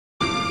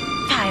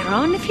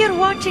Ron, if you're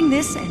watching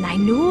this, and I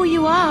know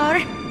you are,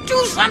 do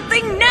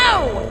something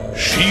now!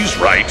 She's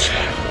right.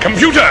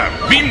 Computer,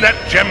 beam that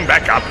gem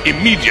back up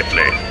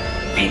immediately.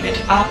 Beam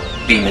it up,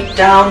 beam it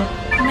down,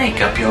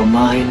 make up your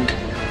mind.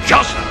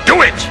 Just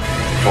do it!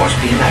 Force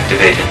beam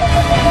activated.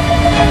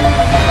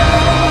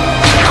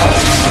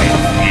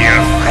 Feel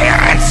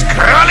fire ants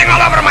crawling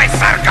all over my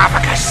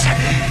sarcophagus.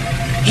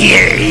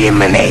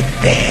 Eliminate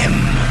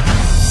them.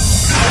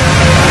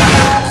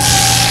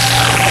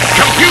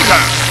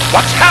 Computer,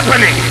 what's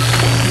happening?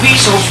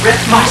 Weasels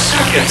ripped my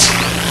circuits.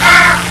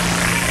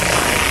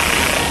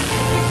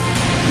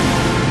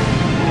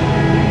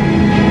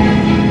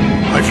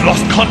 I've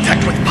lost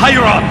contact with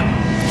Pyron.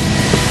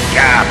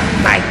 Ah,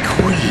 my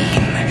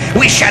queen.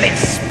 We shall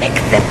inspect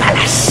the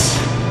palace.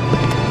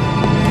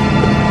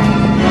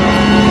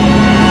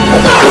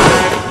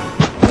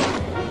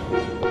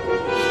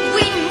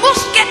 We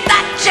must get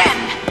that gem!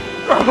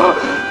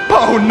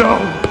 Oh no!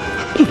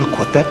 Look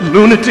what that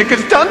lunatic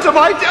has done to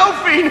my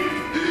Delphine!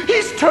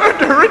 He's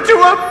turned her into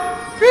a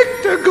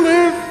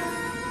pictoglyph!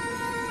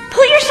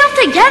 Pull yourself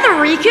together,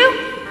 Riku!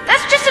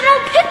 That's just an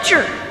old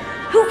picture!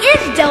 Who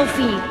is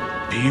Delphine?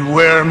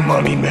 Beware,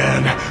 Mummy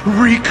Man.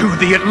 Riku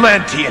the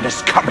Atlantean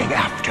is coming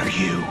after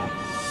you.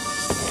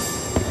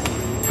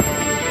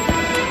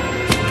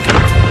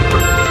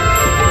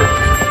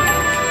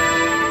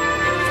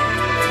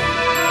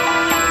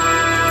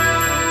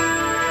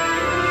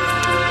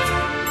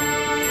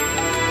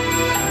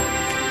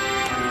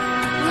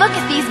 Look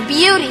at these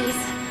beauties!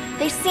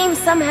 They seem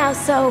somehow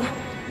so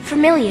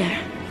familiar.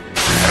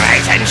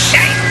 Rise and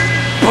shine,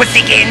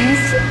 pussykins!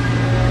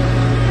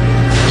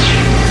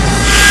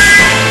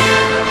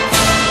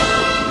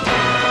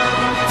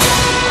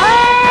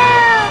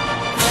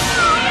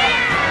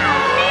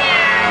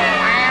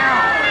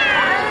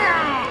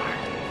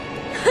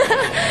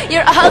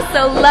 You're all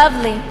so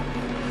lovely.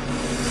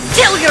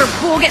 Tell your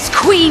bogus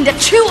queen to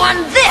chew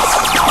on this!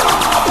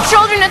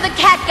 Children of the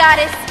Cat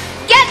Goddess,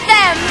 get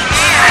them!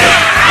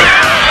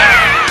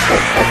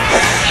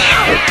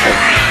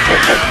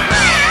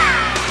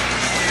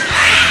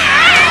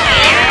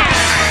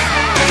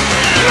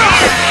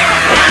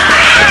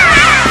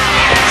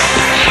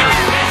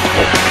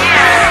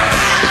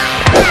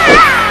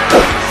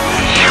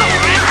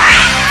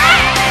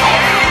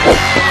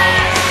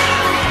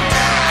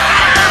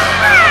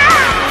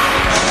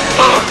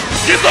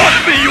 Get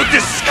off me, you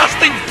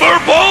disgusting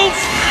furballs!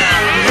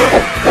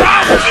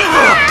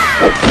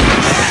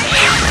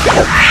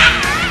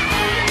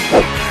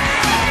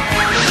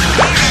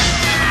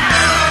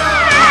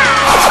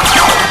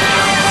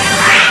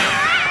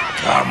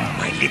 Come,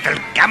 my little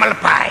camel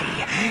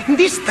pie.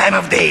 This time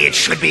of day it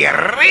should be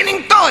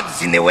raining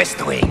toads in the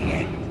West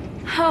Wing.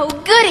 Oh,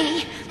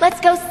 goody!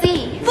 Let's go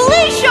see.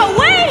 Felicia,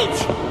 wait!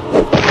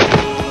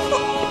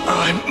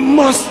 I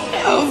must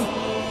have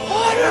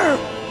water.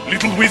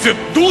 Little wizard,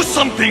 do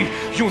something!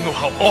 You know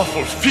how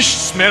awful fish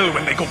smell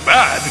when they go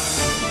bad.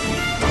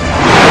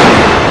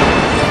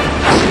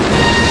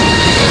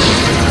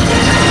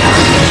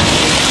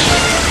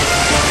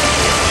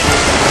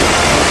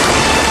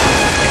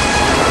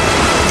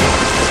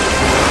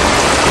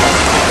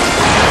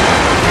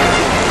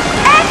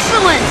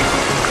 Excellent!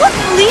 Look,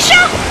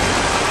 Felicia!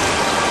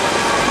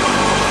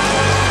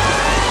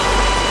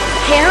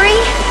 Harry?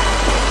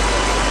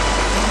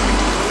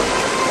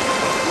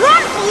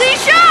 Run,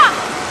 Felicia!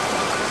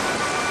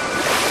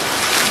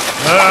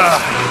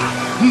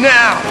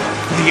 Now,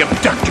 the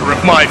abductor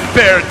of my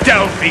fair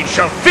Delphine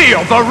shall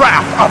feel the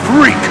wrath of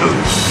Riku!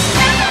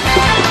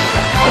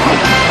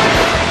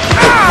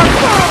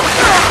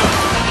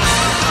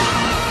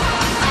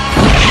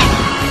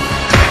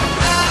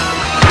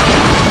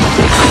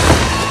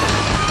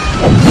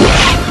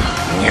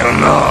 You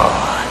know,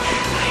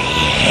 I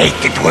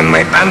hate it when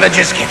my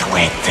bandages get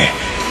wet.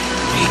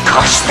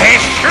 Because they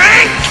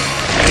shrink!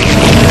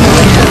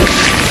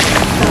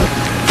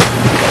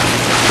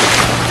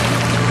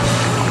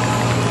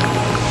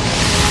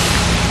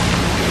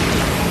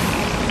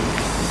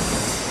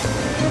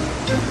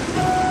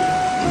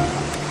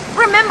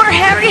 Remember,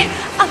 Harry,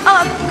 a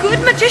good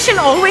magician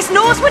always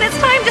knows when it's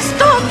time to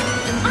stop.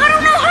 I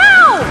don't know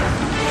how!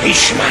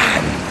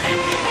 Fishman,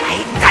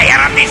 I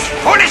tire of this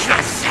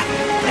foolishness.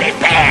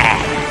 Prepare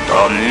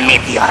to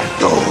meet your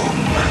doom.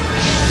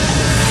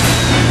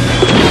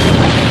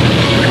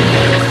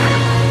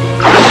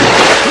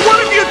 What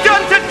have you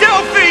done to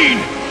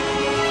Delphine?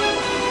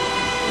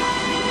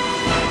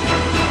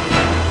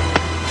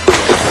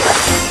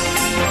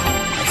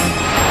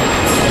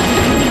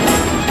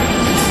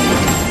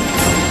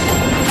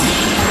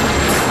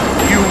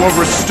 You will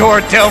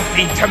restore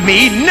Delphine to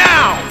me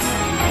now!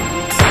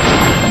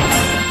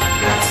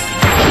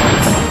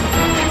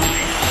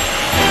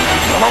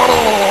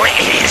 Oh,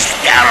 it is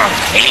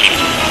Delphine.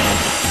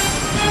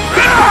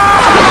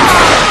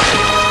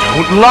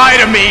 Don't lie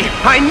to me!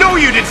 I know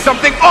you did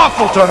something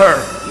awful to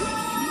her!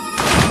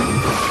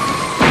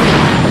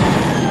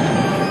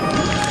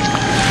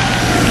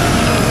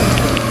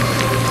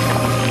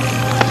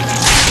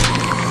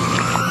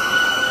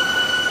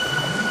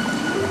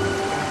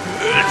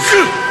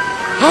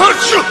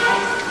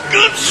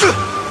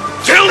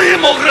 Tell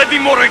him already,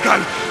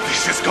 Morrigan!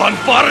 This has gone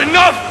far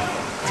enough!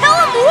 Tell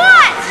him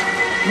what?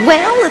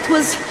 Well, it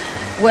was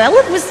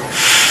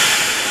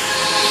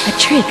a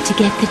trick to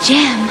get the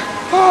gem.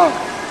 Oh,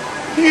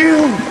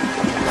 you...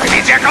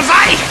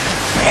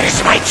 Where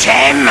is my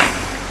gem?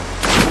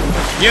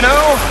 You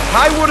know,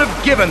 I would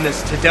have given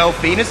this to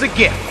Delphine as a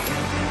gift.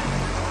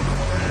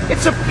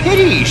 It's a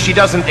pity she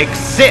doesn't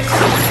exist.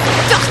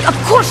 Of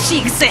course she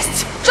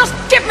exists! Just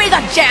give me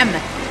the gem!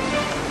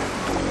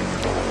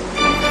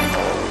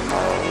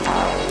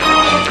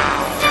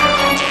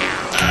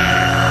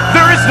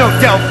 There is no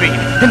Delphine,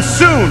 and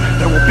soon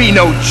there will be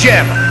no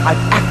gem. I've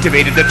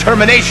activated the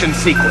termination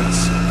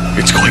sequence.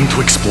 It's going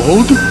to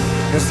explode?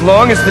 As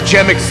long as the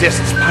gem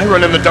exists,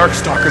 Pyron and the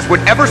Darkstalkers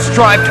would ever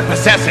strive to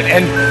possess it,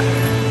 and...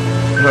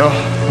 well,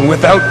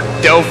 without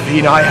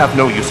Delphine, I have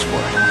no use for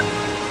it.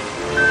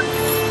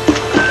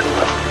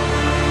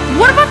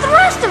 What about the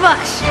rest of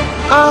us?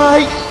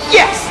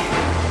 Yes!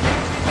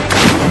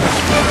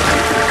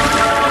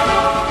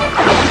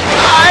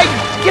 I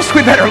guess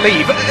we better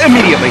leave,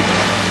 immediately.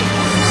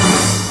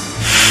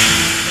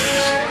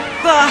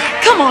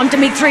 Come on,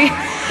 Dimitri.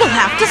 We'll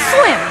have to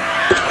swim.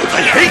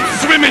 I hate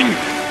swimming!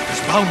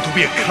 There's bound to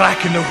be a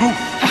crack in the roof.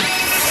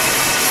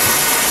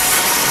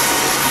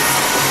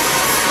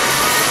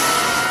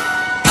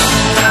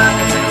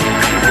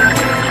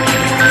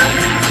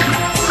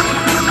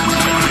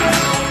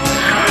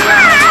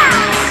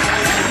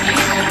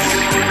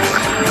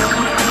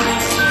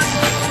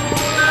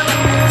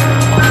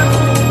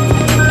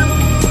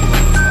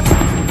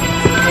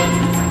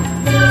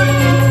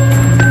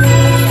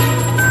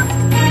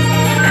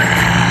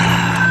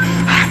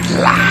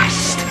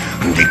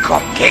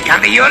 Cupcake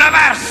of the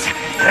universe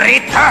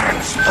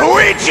returns to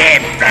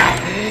Egypt!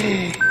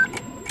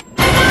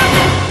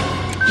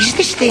 Is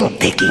this thing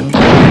ticking?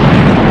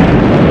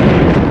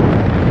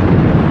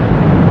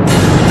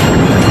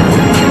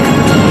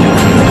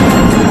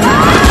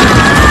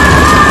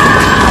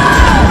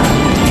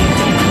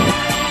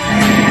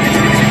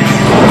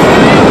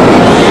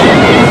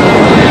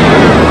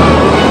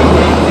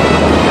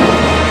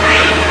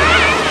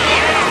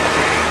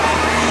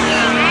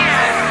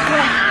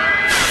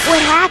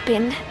 What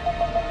happened?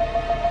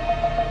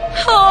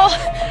 Oh,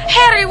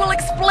 Harry will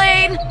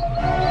explain.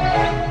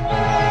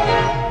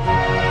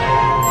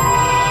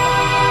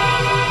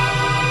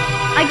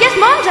 I guess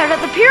Mom's out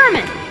at the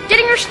pyramid,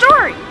 getting her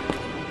story.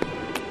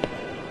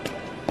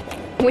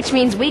 Which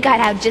means we got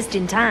out just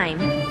in time.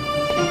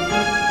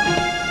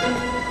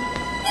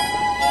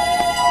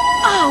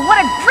 Oh, what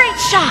a great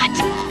shot!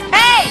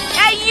 Hey,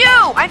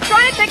 you! I'm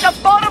trying to take a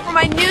photo for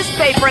my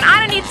newspaper, and I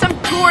don't need some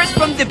tourists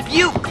from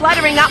Dubuque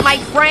cluttering up my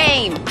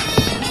frame.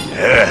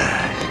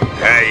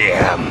 I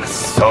am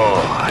so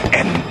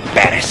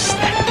embarrassed.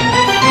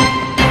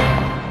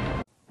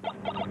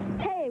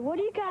 Hey, what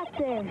do you got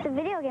there? The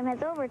video game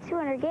has over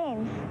 200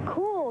 games.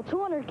 Cool,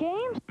 200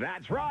 games?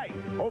 That's right.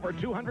 Over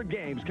 200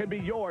 games can be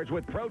yours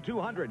with Pro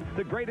 200,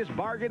 the greatest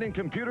bargain in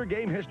computer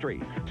game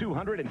history.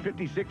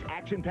 256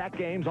 action-packed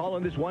games all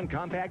in this one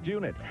compact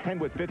unit.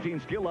 And with 15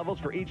 skill levels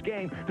for each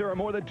game, there are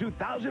more than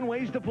 2,000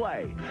 ways to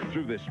play.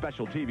 Through this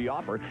special TV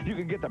offer, you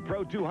can get the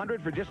Pro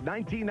 200 for just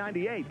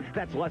 $19.98.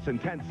 That's less than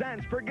 10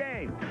 cents per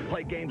game.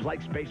 Play games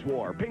like Space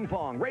War, Ping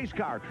Pong, Race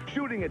Car,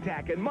 Shooting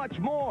Attack, and much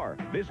more.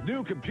 This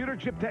new computer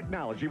chip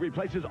technology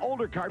replaces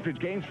older cartridge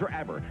games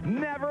forever.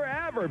 Never,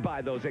 ever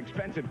buy those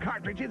expensive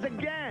cartridges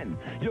again.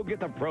 You'll get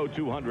the Pro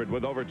 200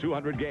 with over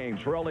 200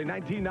 games for only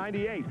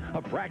 $19.98,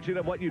 a fraction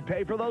of what you'd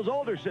pay for those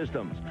older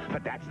systems.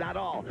 But that's not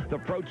all. The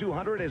Pro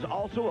 200 is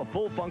also a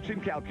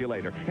full-function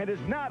calculator and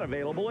is not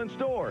available in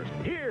stores.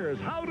 Here's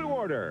how to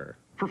order.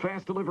 For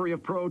fast delivery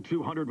of Pro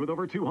 200 with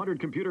over 200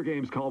 computer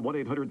games, call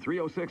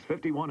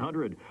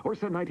 1-800-306-5100 or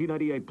send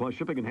 $19.98 plus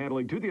shipping and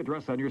handling to the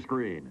address on your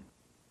screen.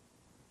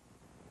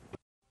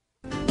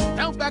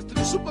 Now back to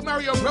the Super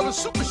Mario Bros.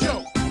 Super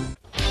Show.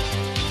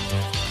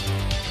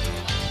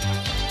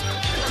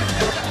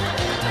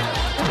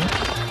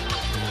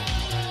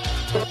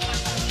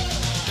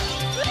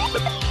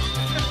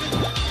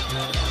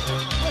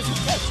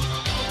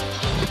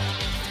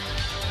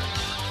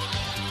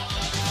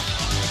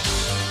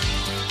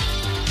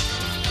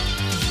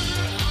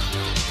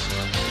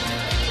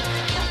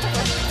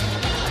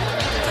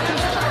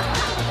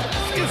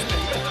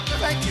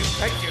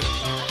 Thank you.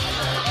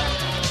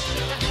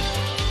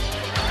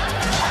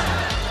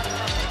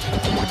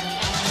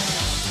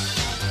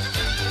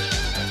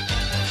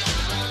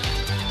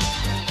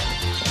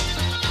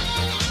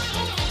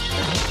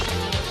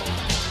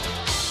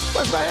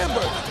 Where's my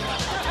hamburger?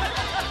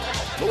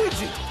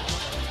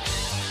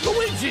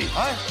 Luigi!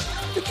 Huh?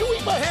 Did you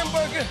eat my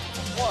hamburger?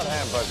 What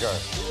hamburger?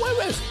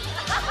 Where is it?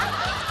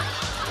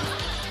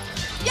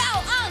 Yo,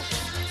 Unc,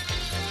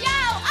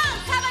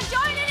 have a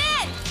joining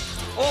in!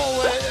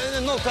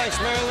 Oh, no thanks,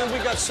 Marilyn. We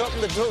got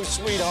something to do,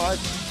 sweetheart.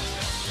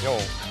 Yo,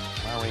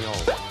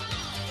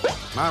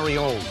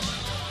 Mario,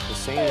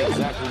 this ain't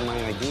exactly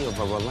my idea of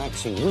a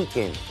relaxing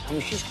weekend. I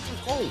mean, she's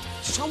gotta go.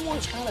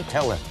 Someone's gotta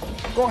tell her.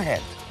 Go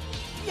ahead.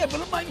 Yeah,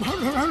 but it might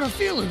hurt her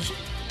feelings.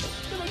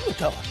 You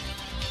tell her.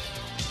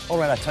 All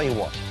right, I'll tell you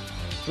what.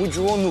 We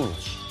draw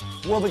noodles.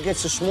 Whoever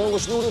gets the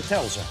smallest noodle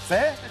tells her.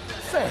 Fair?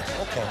 Fair.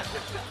 Okay.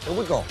 Here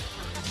we go.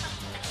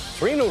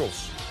 3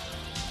 noodles.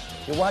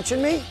 You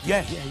watching me?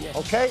 Yeah.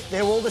 Okay,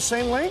 they're all the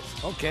same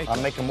length? Okay.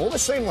 I'll make them all the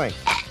same length.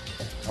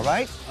 All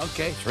right?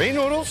 Okay. 3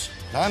 noodles.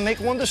 Now I make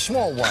one the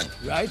small one.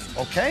 Right.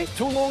 Okay?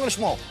 2 long and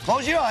small.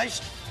 Close your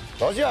eyes.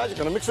 Close your eyes. You're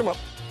gonna mix them up.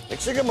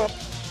 Mixing them up.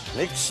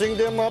 Mixing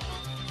them up.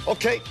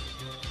 Okay.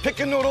 Pick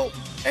a noodle.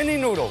 Any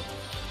noodle.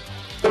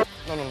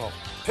 No.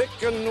 Pick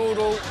a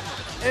noodle.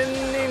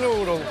 Any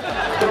noodle.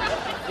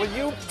 Will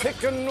you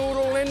pick a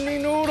noodle? Any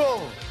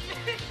noodle.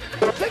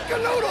 Pick a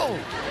noodle.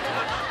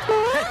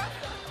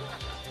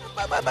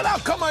 But how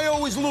come I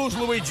always lose,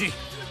 Luigi?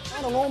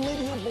 I don't know,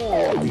 maybe you're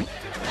bored.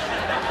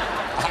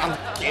 I'm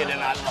kidding,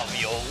 I love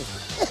you.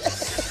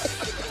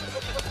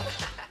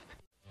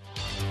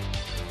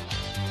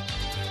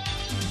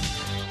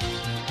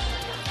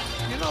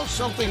 You know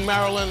something,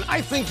 Marilyn?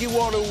 I think you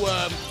ought to,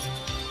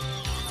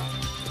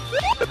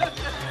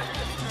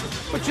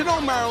 But you know,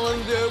 Marilyn,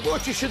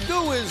 what you should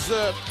do is,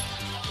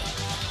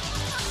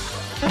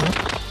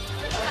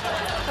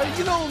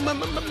 you know,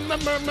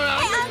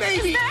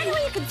 maybe... Is there any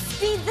way you could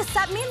speed this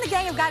up? Me and the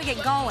gang have got to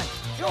get going.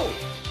 Yo,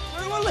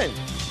 Marilyn,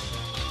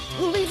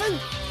 you leaving?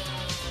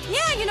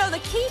 Yeah, you know, the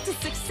key to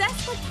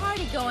successful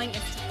party going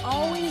is to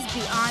always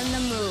be on the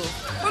move.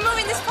 We're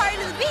moving this party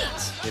to the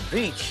beach. The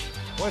beach?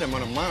 Wait a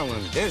minute,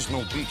 Marilyn, there's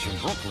no beach in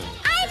Brooklyn.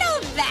 I know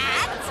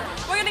that.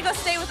 We're going to go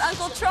stay with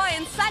Uncle Troy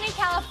in sunny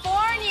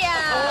California.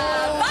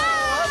 Bye.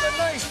 Have a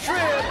nice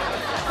trip.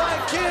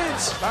 Bye,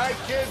 kids. Bye,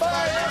 kids.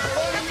 Bye, have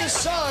fun in the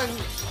sun.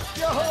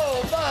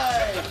 Yo-ho,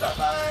 bye.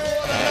 Bye.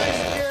 What a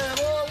nice kid.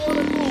 Oh, what a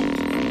move.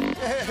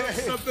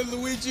 Something,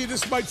 Luigi,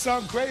 this might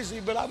sound crazy,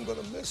 but I'm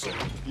going to miss it.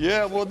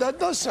 Yeah, well, that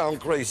does sound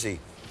crazy.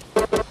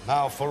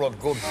 Now for a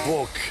good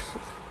book.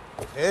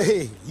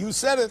 Hey, you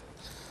said it.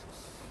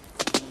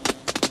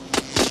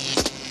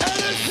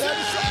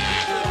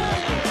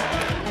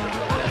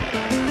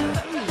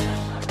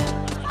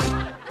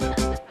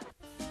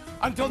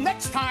 Until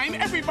next time,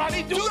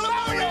 everybody do the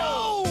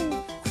Mario!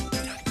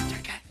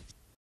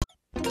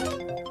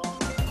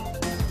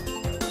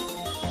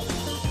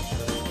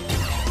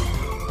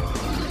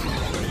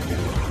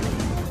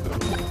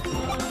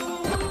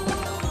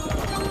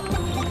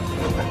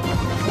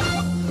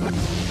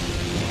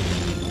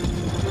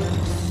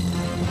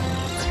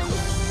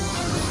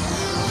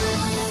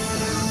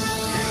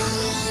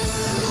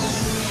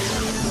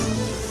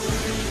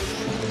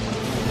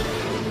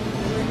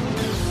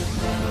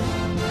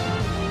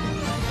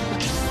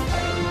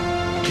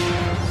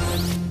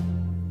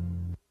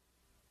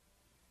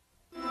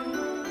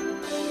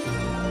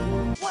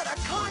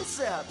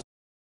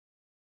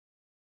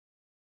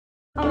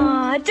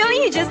 Aw, don't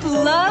you just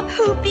love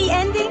hoopy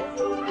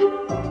endings?